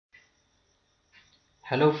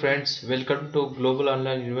Hello friends, welcome to Global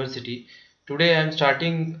Online University. Today I am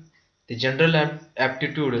starting the General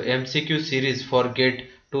Aptitude MCQ series for GATE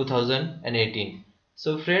 2018.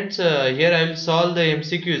 So friends, here I will solve the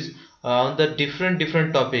MCQs on the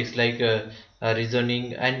different topics like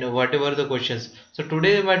reasoning and whatever the questions. So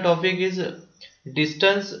today my topic is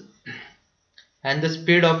distance and the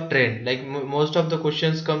speed of train. Like most of the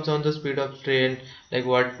questions comes on the speed of train, like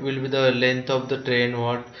what will be the length of the train,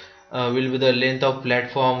 what will be the length of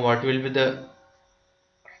platform, what will be the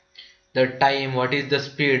time, what is the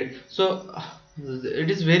speed. So it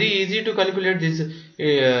is very easy to calculate these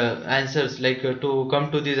answers, like to come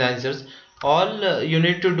to these answers. All you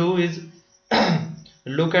need to do is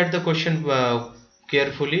look at the question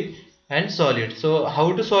carefully and solve it. So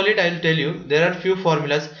how to solve it, I'll tell you. There are few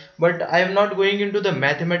formulas, but I am not going into the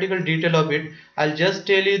mathematical detail of it. I'll just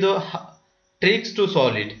tell you the tricks to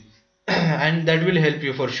solve it and that will help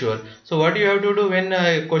you for sure. So what you have to do, when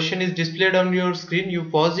a question is displayed on your screen, you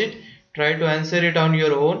pause it, try to answer it on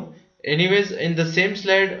your own. Anyways, in the same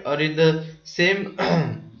slide or in the same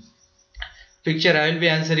picture, I will be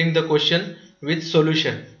answering the question with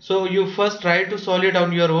solution. So you first try to solve it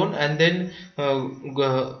on your own, and then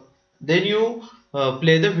then you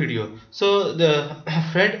play the video. So the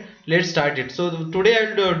friend, let's start it. So today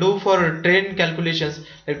I will do for train calculations,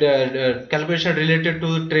 like the calculation related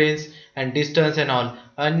to trains and distance and all.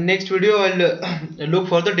 And next video I will look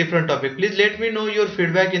for the different topic. Please let me know your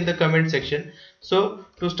feedback in the comment section. So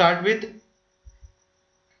to start with,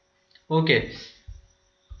 okay,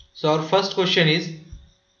 so our first question is,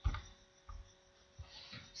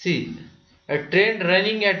 see, a train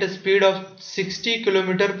running at a speed of 60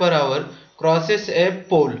 km per hour crosses a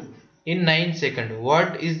pole in 9 seconds.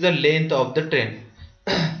 What is the length of the train?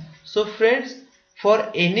 So friends,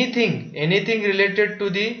 for anything related to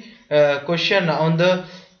the question on the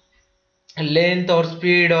length or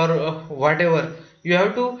speed or whatever, you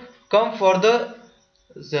have to come for the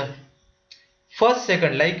first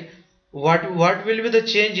second, like what will be the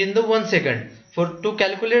change in the 1 second. For to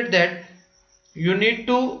calculate that, you need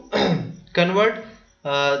to convert,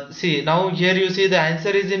 see, now here you see the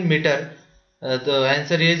answer is in meter. The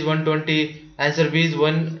answer is 120, answer B is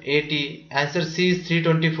 180, answer C is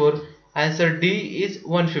 324, answer D is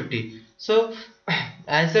 150. So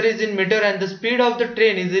answer is in meter and the speed of the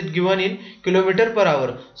train is it given in kilometer per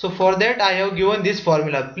hour. So for that I have given this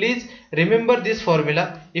formula. Please remember this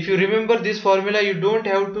formula. If you remember this formula, you don't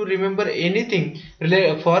have to remember anything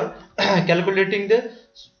for calculating the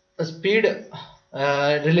speed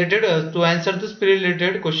related to answer the speed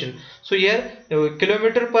related question. So here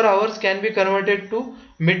kilometer per hours can be converted to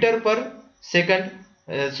meter per second.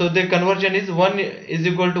 So the conversion is 1 is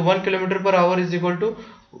equal to 1 kilometer per hour is equal to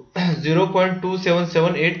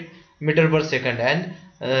 0.2778 meter per second, and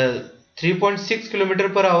 3.6 kilometer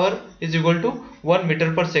per hour is equal to 1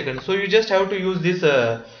 meter per second. So you just have to use this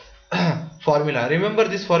formula. Remember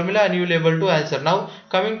this formula and you will be able to answer. Now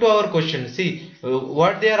coming to our question, see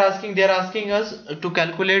what they are asking. They are asking us to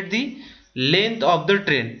calculate the length of the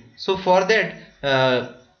train. So for that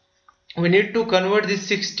we need to convert this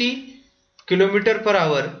 60 kilometer per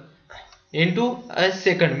hour into a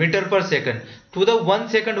second, meter per second. To the 1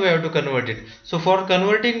 second we have to convert it. So for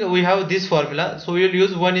converting we have this formula. So we will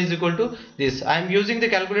use 1 is equal to this. I am using the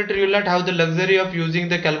calculator. You will not have the luxury of using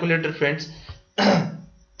the calculator, friends.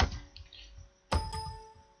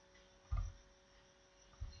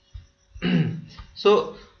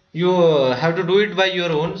 So you have to do it by your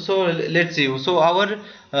own. So let's see. So our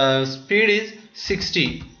speed is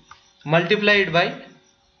 60 multiplied by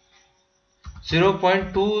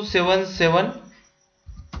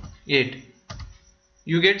 0.2778,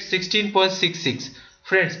 you get 16.66,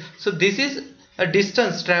 friends. So this is a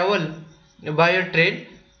distance travel by a train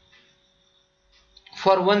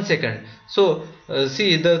for 1 second. So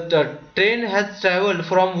see, the train has traveled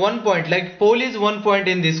from one point, like pole is one point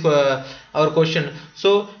in this our question.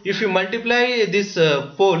 So if you multiply this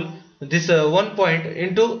pole, this 1 point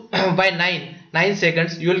into by 9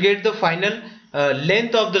 seconds, you will get the final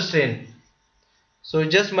length of the train. So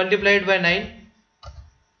just multiply it by 9,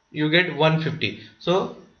 you get 150.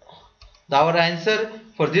 So our answer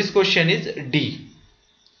for this question is D.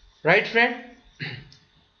 Right, friend?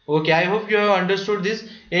 Okay, I hope you have understood this.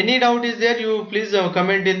 Any doubt is there, you please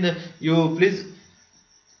comment in the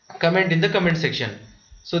comment section.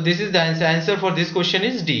 So this is the answer for this question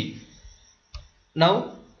is D.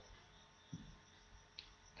 Now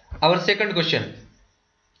our second question,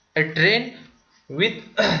 a train with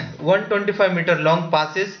 125 meter long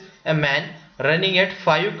passes a man running at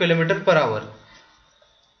 5 km per hour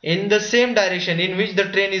in the same direction in which the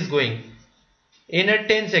train is going in a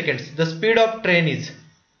 10 seconds. The speed of train is.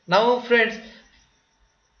 Now friends,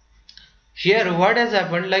 here what has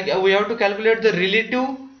happened, like we have to calculate the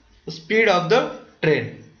relative speed of the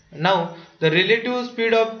train. Now the relative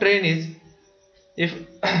speed of train is, if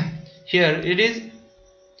here it is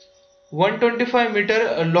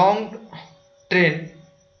 125-meter long train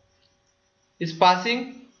is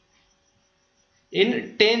passing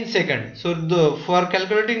in 10 seconds. So for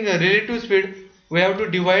calculating the relative speed, we have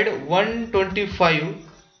to divide 125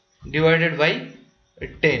 divided by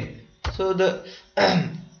 10. So the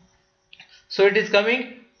so it is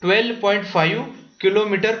coming 12.5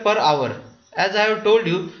 kilometer per hour. As I have told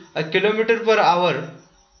you, a kilometer per hour,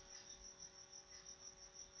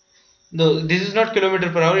 no, this is not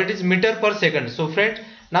kilometer per hour, it is meter per second. So friends,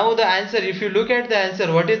 now the answer, if you look at the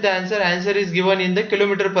answer, what is the answer? Answer is given in the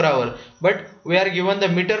kilometer per hour, but we are given the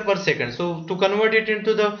meter per second. So to convert it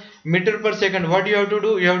into the meter per second, what you have to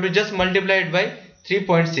do? You have to just multiply it by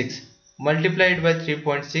 3.6. Multiply it by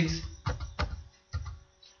 3.6.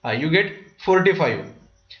 You get 45.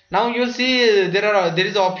 Now you will see there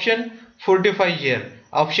is option 45 here,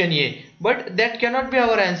 option A, but that cannot be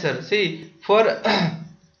our answer. See, for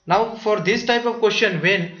now for this type of question,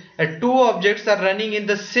 when two objects are running in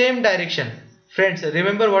the same direction, friends,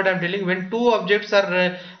 remember what I am telling. When two objects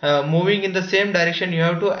are moving in the same direction, you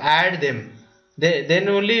have to add them. Then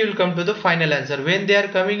only you will come to the final answer. When they are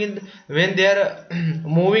coming in, when they are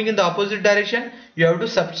moving in the opposite direction, you have to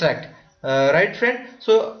subtract. Right friend?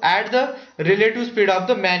 So add the relative speed of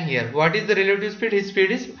the man here. What is the relative speed? His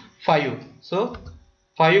speed is 5. So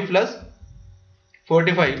 5 plus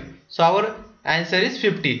 45. So our answer is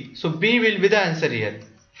 50. So B will be the answer here.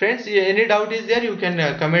 Friends, any doubt is there, you can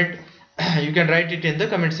comment, you can write it in the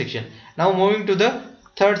comment section. Now moving to the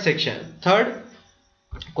third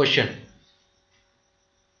question.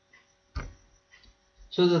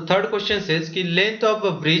 So the third question says ki length of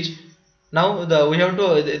a bridge. Now we have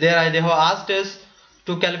to, they have asked us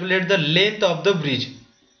to calculate the length of the bridge,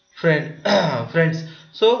 friends.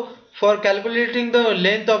 So for calculating the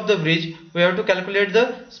length of the bridge, we have to calculate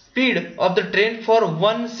the speed of the train for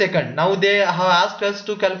 1 second. Now they have asked us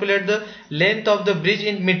to calculate the length of the bridge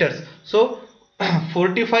in meters. So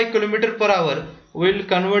 45 kilometer per hour, we will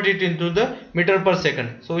convert it into the meter per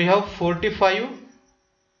second. So we have 45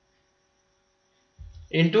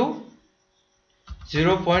 into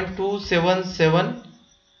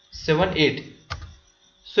 0.27778.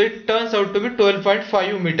 So it turns out to be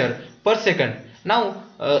 12.5 meter per second. Now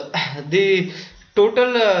the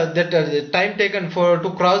total time taken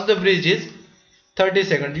to cross the bridge is 30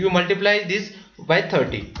 seconds. You multiply this by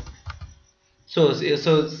 30. So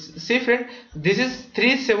see friend, this is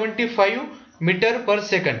 375 meter per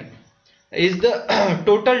second is the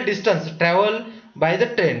total distance traveled by the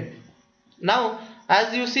train. Now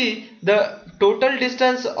as you see, the total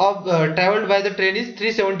distance of traveled by the train is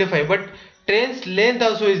 375, but train's length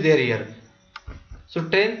also is there here. So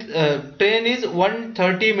train is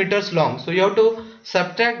 130 meters long. So you have to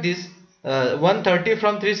subtract this 130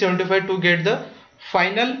 from 375 to get the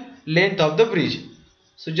final length of the bridge.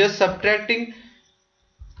 So just subtracting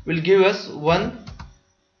will give us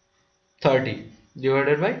 130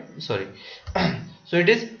 divided by, sorry, so it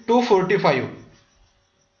is 245.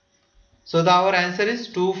 So our answer is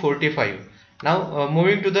 245. Now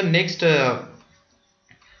moving to the next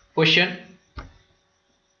question.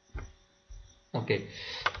 Okay,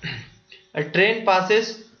 a train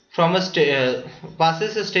passes from a station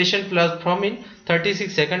platform in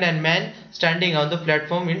 36 seconds and man standing on the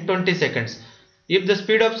platform in 20 seconds. If the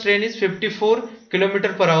speed of train is 54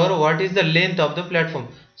 km per hour, what is the length of the platform?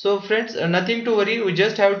 So friends, nothing to worry. We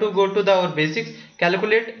just have to go to our basics,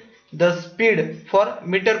 calculate the speed for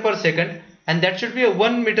meter per second, and that should be a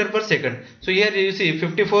 1 meter per second. So here you see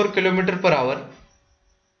 54 km per hour.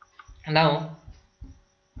 Now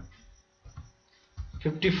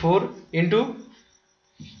 54 into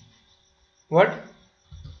what?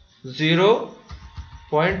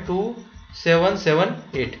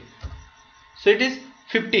 0.2778. So it is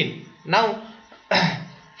 15. Now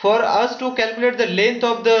for us to calculate the length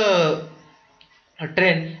of the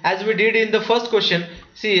train, as we did in the first question,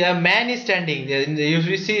 see a man is standing there.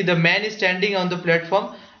 You see the man is standing on the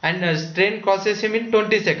platform and a train crosses him in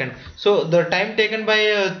 20 seconds. So the time taken by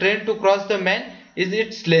a train to cross the man is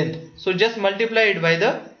its length. So just multiply it by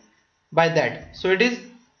that. So it is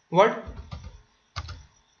what?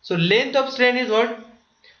 So length of train is what?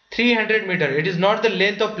 300 meter. It is not the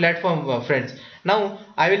length of platform, friends. Now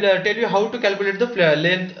I will tell you how to calculate the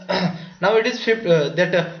length. Now it is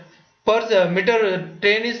per meter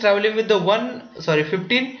train is traveling with the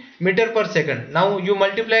 15 meter per second. Now you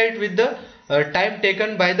multiply it with the time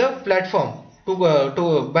taken by the platform.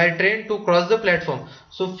 to by train to cross the platform.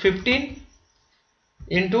 So 15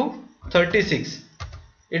 into 36,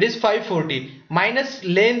 it is 540 minus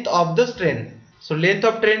length of the train. So length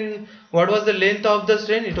of train, what was the length of the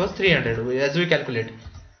train? It was 300 as we calculate.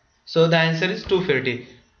 So the answer is 240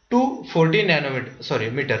 nanometer, sorry,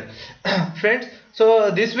 meter. Friends,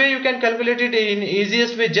 so this way you can calculate it in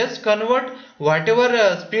easiest way. Just convert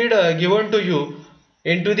whatever speed given to you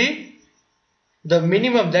into the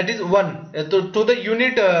minimum, that is 1 to the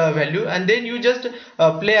unit value, and then you just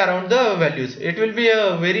play around the values. It will be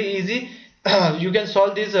very easy. You can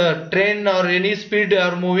solve this train or any speed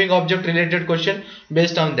or moving object related question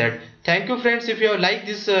based on that. Thank you friends. If you have liked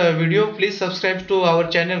this video, please subscribe to our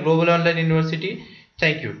channel Global Online University.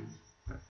 Thank you.